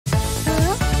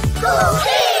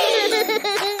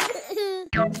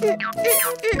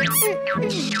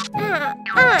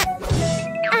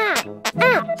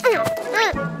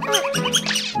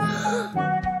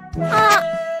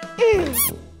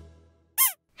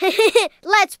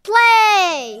Let's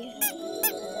play!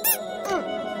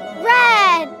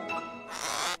 Red!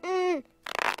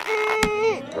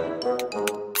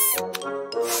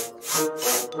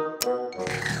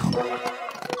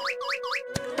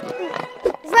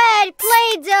 Red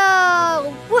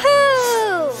Play-Doh!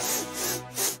 Woohoo!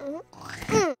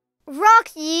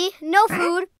 Roxy, no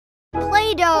food.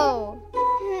 Play-Doh.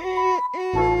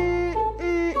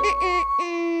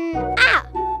 Ah!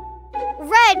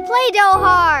 Red Play-Doh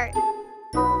heart.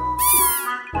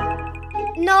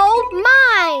 No,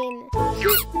 mine.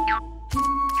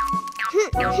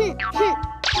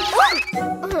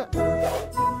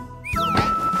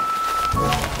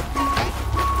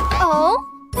 Oh.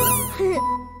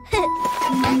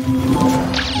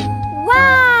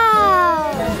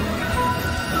 Wow!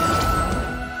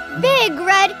 Big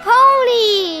red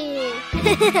pony!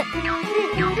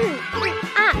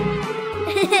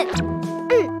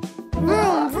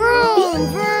 Vroom, vroom,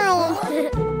 vroom!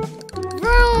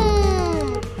 Vroom!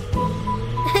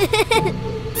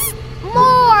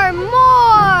 More,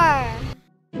 more!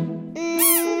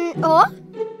 Oh?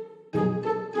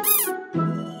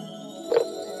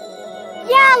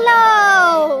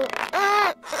 Yellow!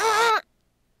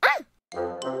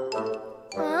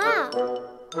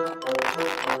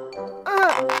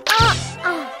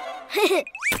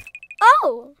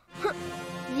 Oh!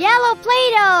 Yellow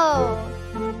Play-Doh!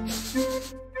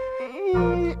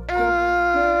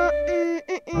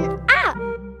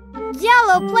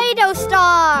 Yellow Play-Doh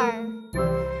star!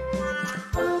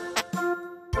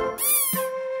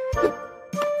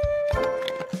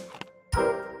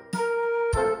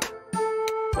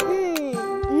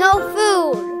 No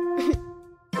food!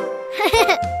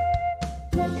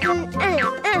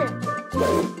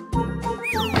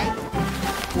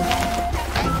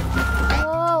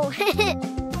 Whoa!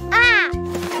 Ah!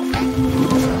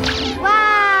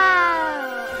 Wow!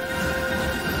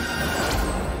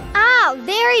 Ah,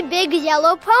 very big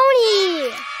yellow pony!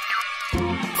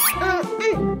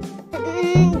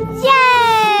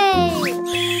 Yay!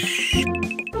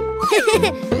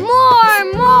 More,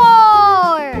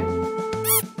 more!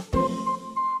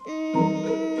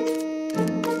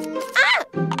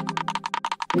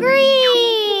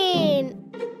 Green!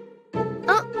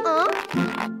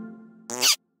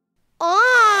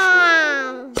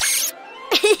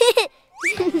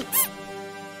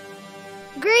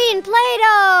 Green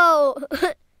Play-Doh!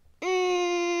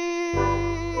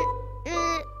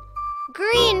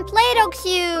 Green Play-Doh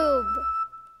cube!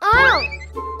 Oh!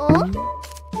 Oh?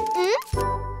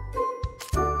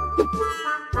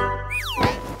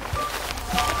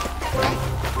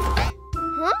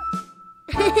 Huh?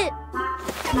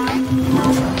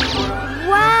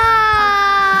 Wow!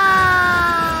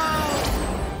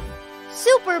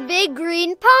 Super big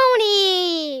green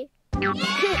pony!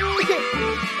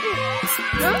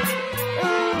 Huh?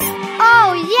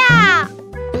 Oh, yeah!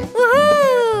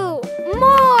 Woohoo!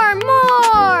 More,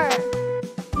 more!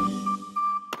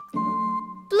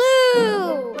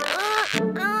 Blue!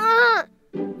 Huh?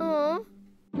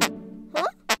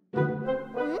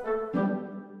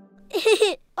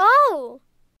 Oh!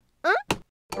 Huh?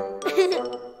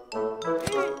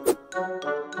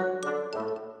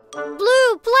 Blue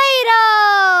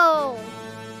Play-Doh!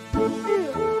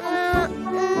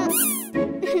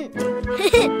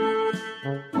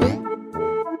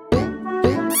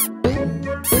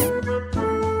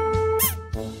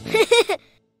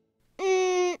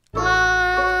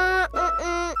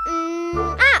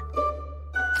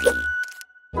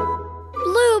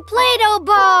 Blue Play-Doh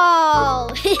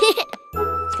ball!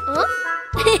 Huh?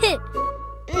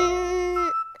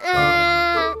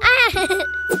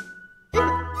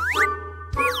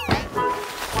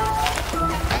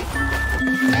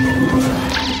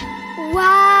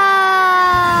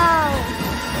 Wow!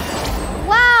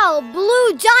 Wow, blue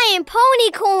giant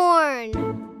ponycorn!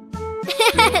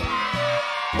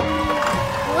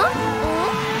 Huh?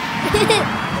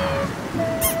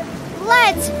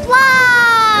 Let's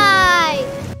fly!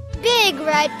 Big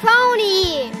red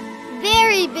pony!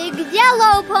 Very big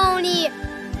yellow pony!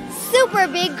 Super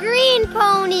big green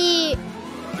pony!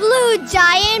 Blue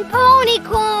giant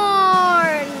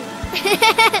ponycorn!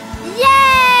 Yay!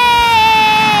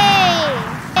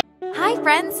 Hi,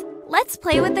 friends. Let's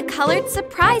play with the colored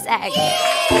surprise egg.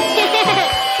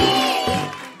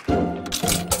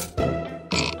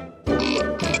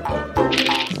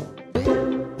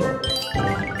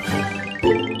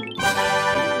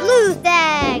 Blue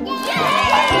egg!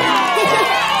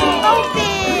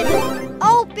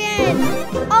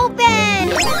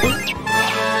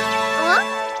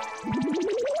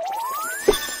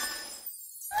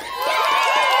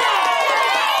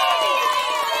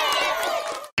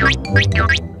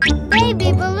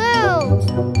 Baby balloons,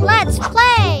 let's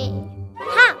play.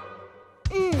 Ha!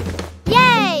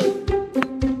 Yay!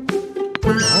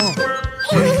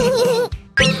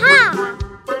 Ha!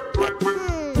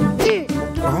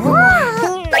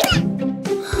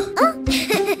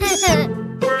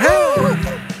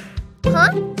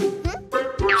 Huh?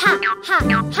 Ha, ha,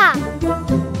 ha.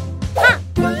 Ha.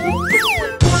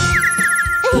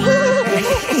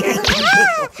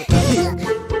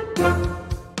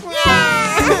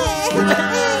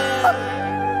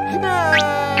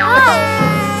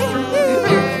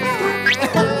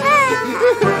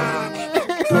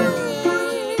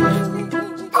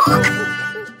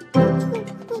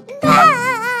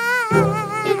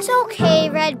 It's okay,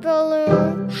 red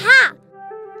balloon. Ha!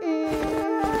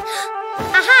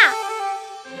 Aha!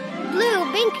 Blue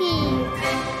binky.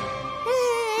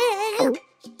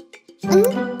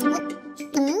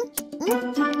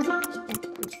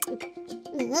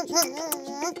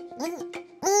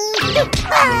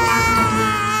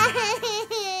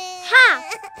 Ha!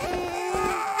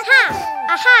 Ha!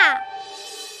 Aha!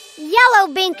 Yellow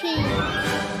binky.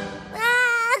 Ha!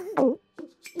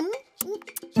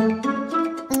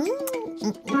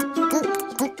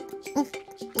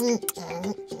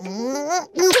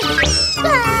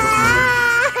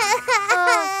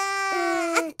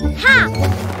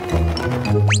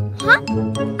 Huh?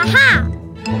 Aha!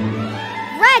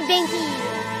 Red binky.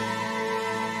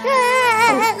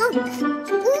 Ah!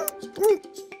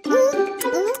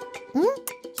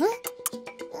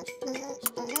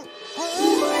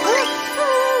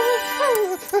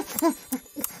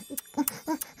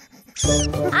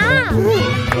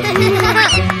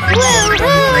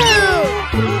 Woo-hoo!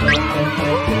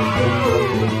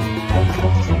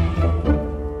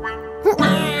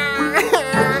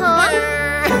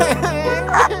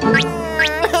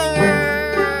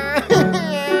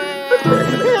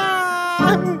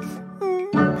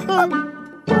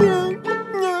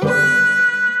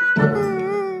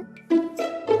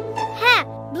 Ha!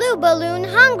 Blue balloon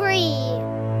hungry.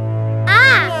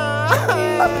 Ah!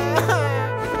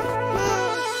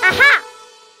 Aha!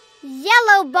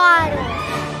 Yellow bottle.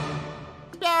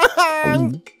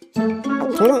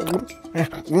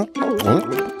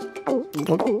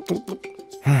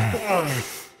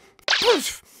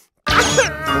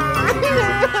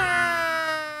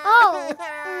 Oh!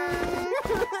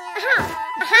 Aha!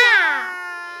 Aha!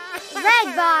 Red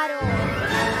bottle.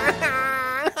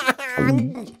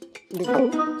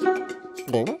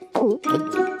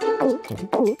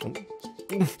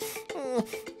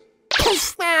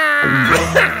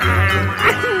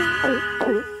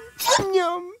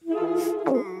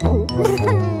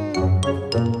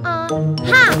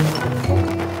 Ha!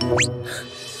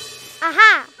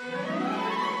 Aha!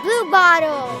 Blue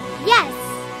bottle. Yes.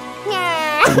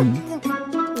 Huh?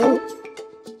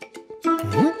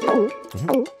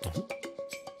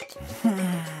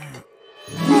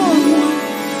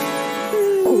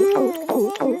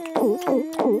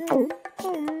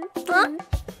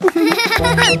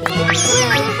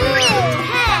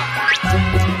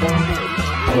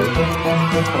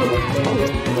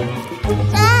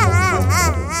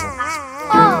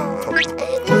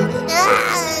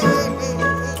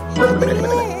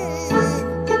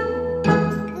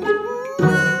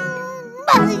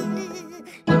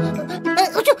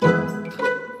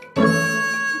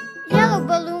 Yellow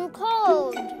balloon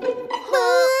cold.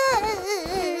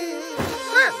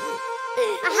 Huh?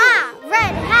 Aha!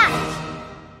 Red hat.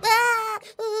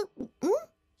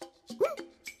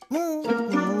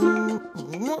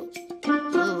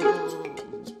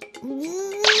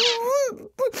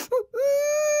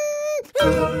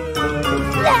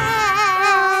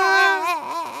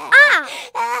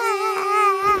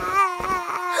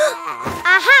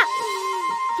 Aha!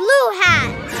 Blue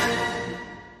hat.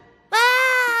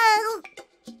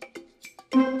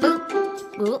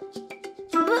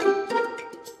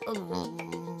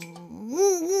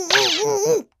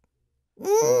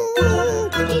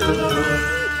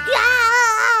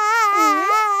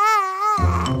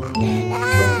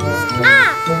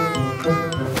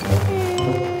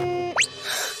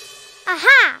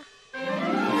 Aha!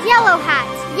 Yellow hat.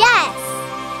 Yes.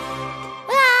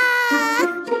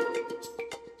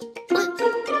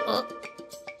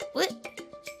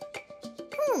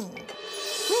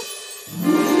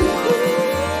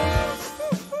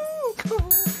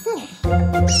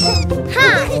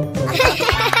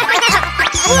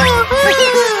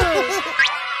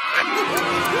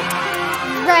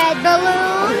 Red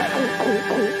balloon,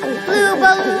 blue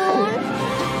balloon,